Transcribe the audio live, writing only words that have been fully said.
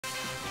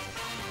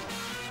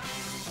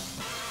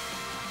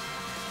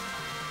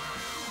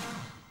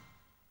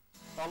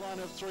line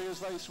of three as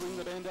they swing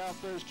the bend. Our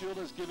First Jewel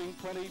is giving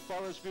plenty.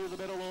 Forest View, the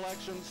middle, All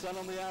Action Sun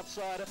on the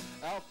outside.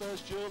 Our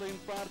First Jewel in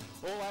front.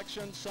 All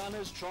Action Sun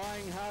is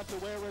trying hard to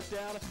wear it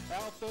down.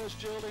 Our First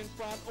Jewel in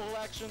front. All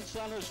Action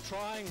Sun is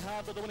trying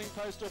hard, but the winning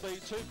post will be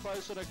too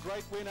close, and a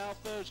great win. Our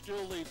First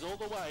Jewel leads all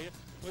the way.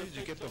 Where did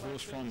you get the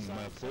horse from,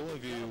 Paul?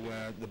 Have you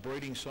the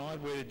breeding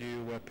side? Where did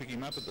you pick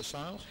him up at the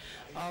sales?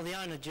 Oh, the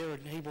owner,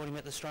 Jared, he bought him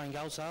at the Australian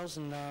Gold Sales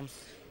and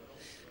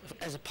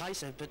as a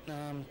pacer, but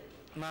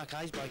Mark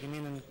Hayes broke him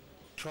in and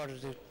tried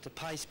to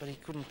pace, but he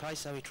couldn't pace,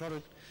 so he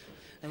trotted,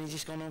 and he's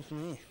just gone on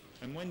from there.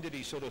 And when did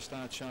he sort of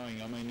start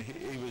showing? I mean,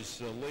 he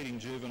was leading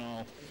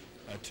juvenile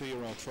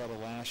 2-year-old trotter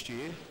last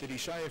year. Did he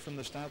show you from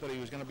the start that he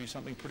was going to be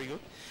something pretty good?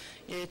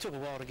 Yeah, it took a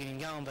while to get him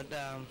going, but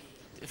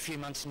a few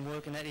months in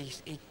work and that,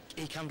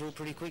 he come to it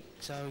pretty quick.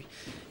 So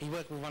he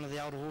worked with one of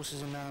the older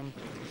horses and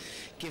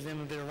give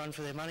them a bit of run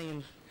for their money,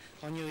 and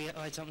I knew he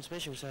had something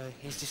special, so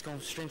he's just gone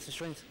strength to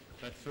strength.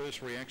 That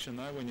first reaction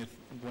though,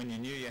 when you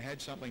knew you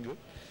had something good?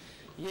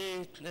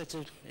 Yeah,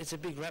 it's a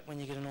big rap when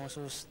you get a nice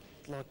horse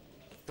like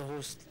the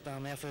horse,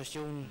 Our First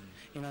Jewel, and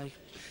you know,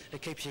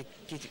 it keeps you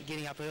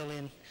getting up early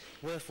and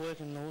worth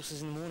working the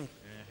horses in the morning.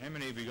 Yeah. How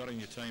many have you got in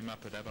your team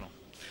up at Avenel?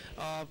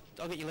 I've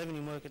got 11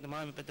 in work at the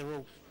moment, but they're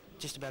all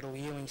just about all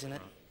yearlings in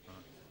it. Right.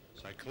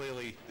 So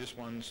clearly this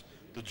one's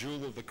the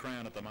jewel of the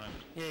crown at the moment.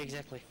 Yeah,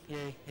 exactly. Yeah,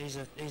 he's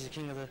a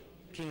king of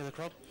the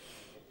crop.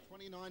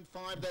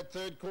 29.5 that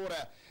third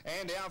quarter,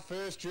 and Our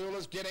First Jewel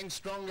is getting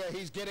stronger,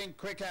 he's getting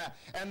quicker,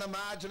 and the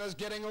margin is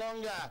getting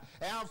longer.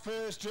 Our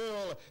First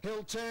Jewel,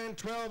 he'll turn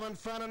 12 in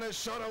front and is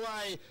shot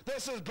away.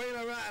 This has been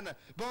a run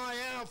by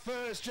Our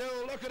First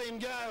Jewel. Look at him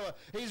go.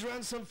 He's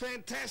run some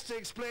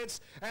fantastic splits,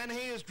 and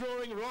he is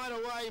drawing right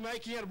away,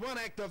 making it one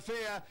act of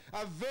fair.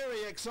 A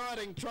very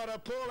exciting trotter.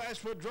 Paul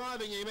Ashwood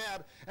driving him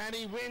out, and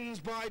he wins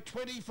by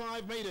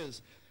 25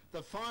 metres.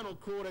 The final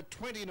quarter,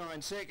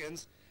 29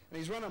 seconds, and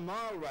he's run a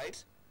mile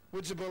rate,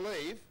 would you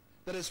believe,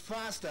 that is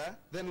faster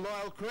than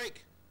Lyle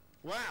Creek.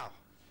 Wow.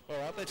 All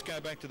right, let's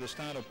go back to the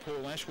start of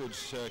Paul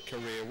Ashwood's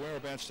career.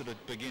 Whereabouts did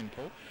it begin,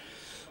 Paul?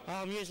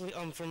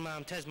 I'm from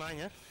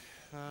Tasmania.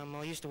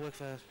 I used to work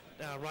for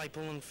Ray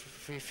Pullen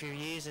for a few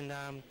years, and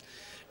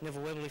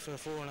Neville Webley for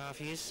 4.5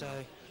 years, so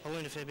I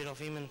learned a fair bit off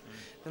him, and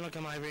then I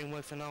come over here and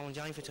worked for Noel and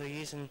Jane for 2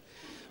 years, and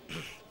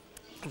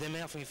their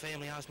Malfing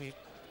family asked me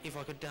if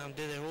I could do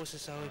their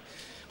horses, so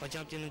I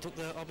jumped in and took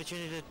the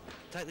opportunity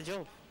to take the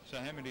job. So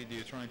how many do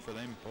you train for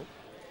them, Paul?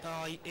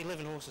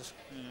 11 horses.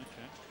 Yeah,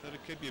 okay. That'll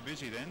keep you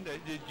busy then.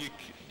 Did you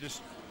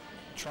just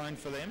train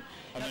for them?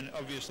 I mean,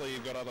 obviously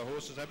you've got other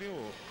horses, have you?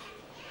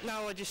 Or?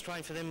 No, I just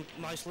train for them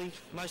mostly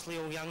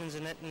all young'uns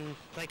and that, and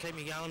they keep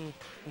me going, and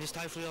just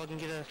hopefully I can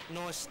get a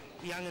nice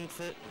young'un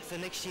for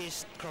next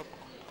year's crop.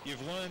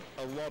 You've learnt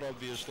a lot,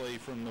 obviously,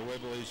 from the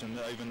Webleys and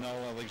even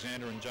Noel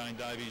Alexander and Jane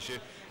Davies.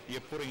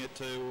 You're putting it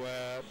to,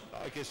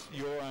 I guess,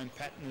 your own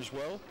pattern as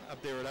well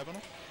up there at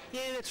Avenel?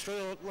 Yeah, that's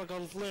true. Like,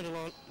 I've learned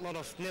a lot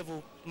off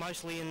Neville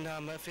mostly, and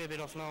a fair bit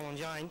off Noel and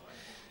Jane,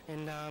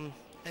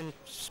 and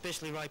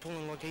especially Ray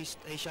Pullen. Like,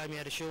 he showed me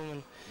how to shoe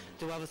and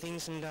do other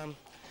things, and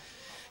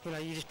you know,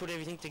 you just put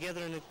everything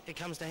together and it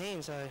comes to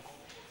hand. So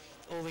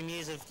all them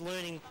years of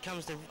learning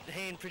comes to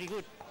hand pretty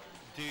good.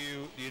 Do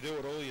you do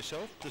it all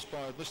yourself, just by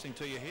listening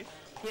to your head?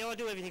 Yeah, I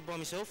do everything by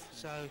myself,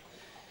 so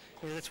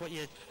you know, that's what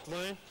you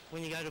learn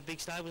when you go to big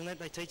stables and that.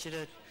 They teach you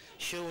to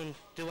shoe and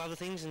do other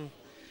things, and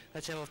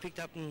that's how I've picked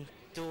up and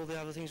do all the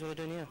other things what I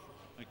do now.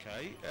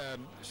 Okay,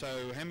 so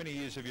how many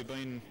years have you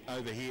been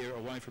over here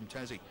away from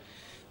Tassie?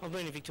 I've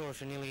been in Victoria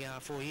for nearly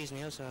 4 years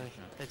now, so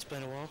that's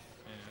been a while.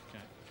 Yeah,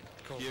 okay.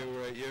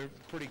 Cool. You're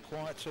pretty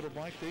quiet sort of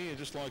bloke, do you?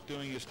 Just like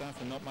doing your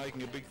stuff and not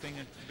making a big thing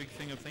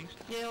of things?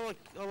 Yeah,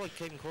 I like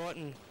keeping quiet,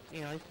 and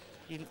you know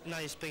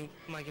you've been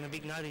making a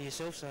big note of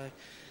yourself, so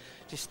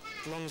just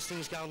as long as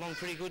things go along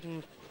pretty good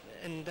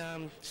and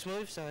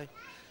smooth, so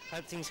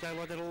hope things go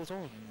like that all the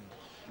time.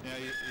 Now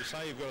you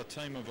say you've got a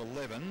team of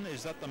 11.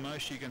 Is that the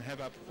most you can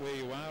have up where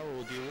you are,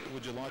 or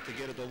would you like to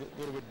get it a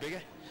little bit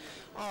bigger?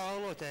 Oh,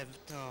 I'd like to have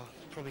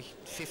probably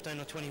 15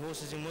 or 20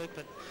 horses in work,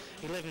 but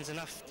 11's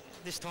enough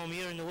this time of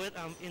year in the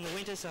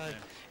winter, so yeah.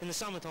 In the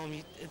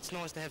summertime it's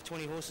nice to have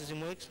 20 horses in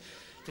works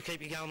to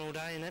keep you going all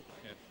day and that,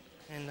 yep.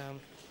 And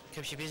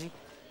keeps you busy.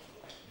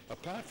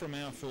 Apart from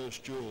Our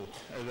First Jewel,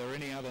 are there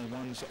any other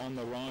ones on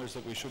the rise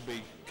that we should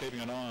be keeping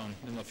an eye on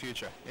in the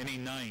future? Any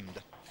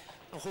named?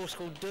 A horse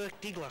called Dirk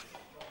Diggler.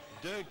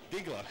 Dirk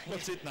Diggler?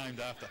 What's it named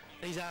after?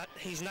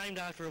 He's named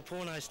after a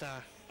porno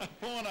star. A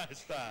porno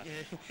star?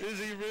 Yeah. Is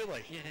he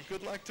really? Yeah.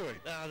 Good luck to him.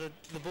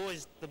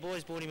 The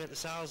boys bought him at the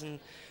sales and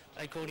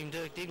they called him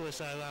Dirk Diggler,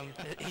 so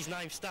his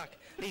name stuck.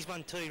 He's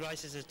won 2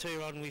 races as a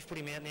 2-year-old, and we've put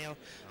him out now.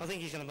 I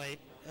think he's going to be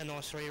a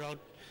nice 3-year-old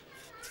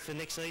for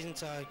next season,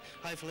 so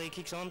hopefully he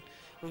kicks on.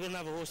 We've got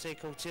another horse there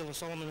called Silver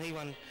Solomon. He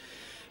won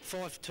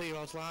 5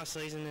 2-year-olds last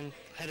season and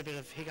had a bit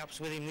of hiccups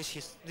with him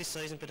this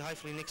season, but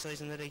hopefully next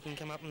season that he can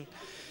come up and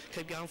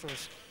keep going for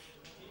us.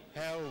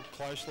 How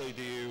closely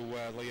do you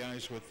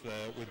liaise with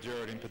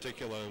Jared in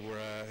particular,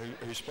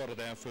 who spotted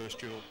Our First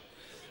Jewel?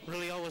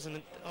 Really, I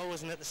wasn't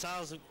at the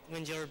sales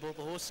when Jared bought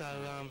the horse, so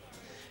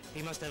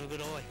he must have a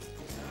good eye.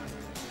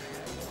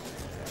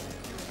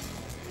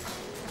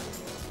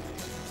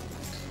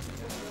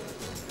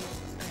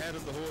 How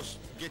did the horse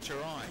get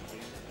your eye?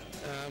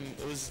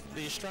 It was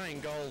the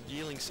Australian Gold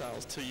yearling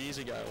sales 2 years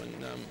ago,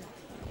 and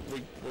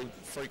we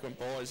frequent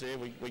buyers there.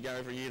 We go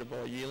every year to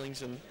buy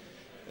yearlings, and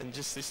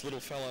just this little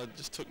fella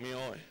just took me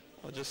eye.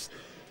 As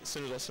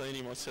soon as I seen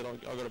him, I said, I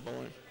got to buy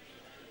him.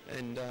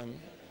 And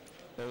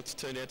it's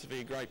turned out to be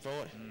a great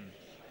buy.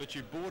 But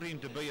you bought him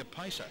to be a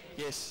pacer?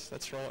 Yes,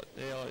 that's right.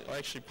 Yeah, I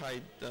actually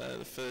paid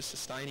the first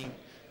sustaining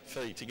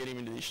fee to get him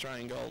into the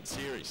Australian Gold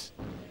Series,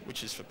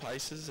 which is for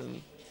pacers,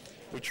 and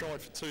we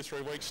tried for 2 or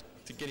 3 weeks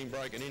to get him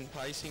broken in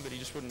pacing, but he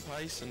just wouldn't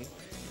pace, and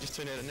he just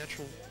turned out a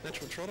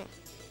natural trotter.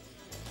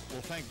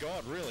 Well, thank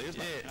God, really,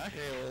 isn't it? Yeah,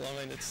 well,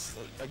 I mean, it's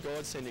a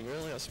godsending,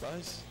 really, I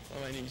suppose.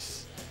 I mean,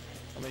 his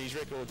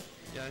record,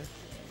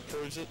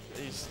 proves it.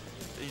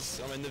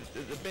 I mean,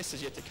 the best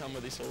is yet to come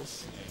with this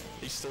horse.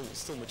 He's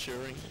still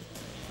maturing.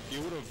 You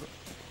would have,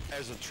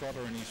 as a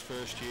trotter in his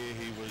first year,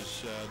 he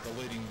was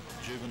the leading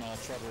juvenile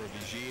trotter of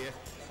his year.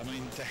 I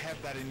mean, to have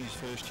that in his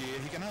first year,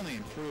 he can only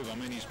improve. I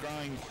mean, he's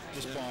growing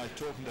just by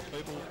talking to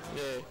people.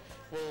 Yeah,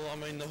 well, I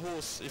mean, the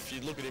horse, if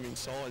you look at him in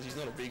size, he's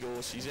not a big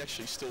horse. He's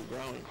actually still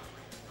growing.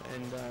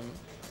 And,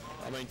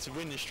 I mean, to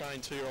win the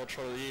Australian 2-year-old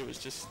trotter of the year was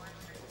just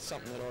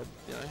something that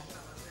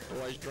I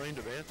always dreamed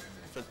about.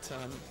 But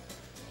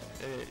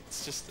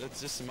it's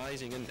just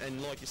amazing.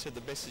 And like you said,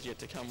 the best is yet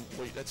to come.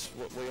 That's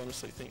what we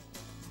honestly think.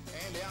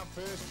 And our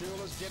first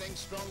jeweler's getting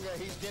stronger,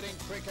 he's getting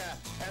quicker,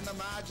 and the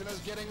margin is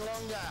getting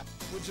longer.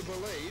 Would you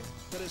believe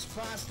that it's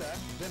faster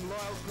than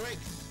Lyle Creek?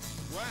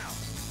 Wow.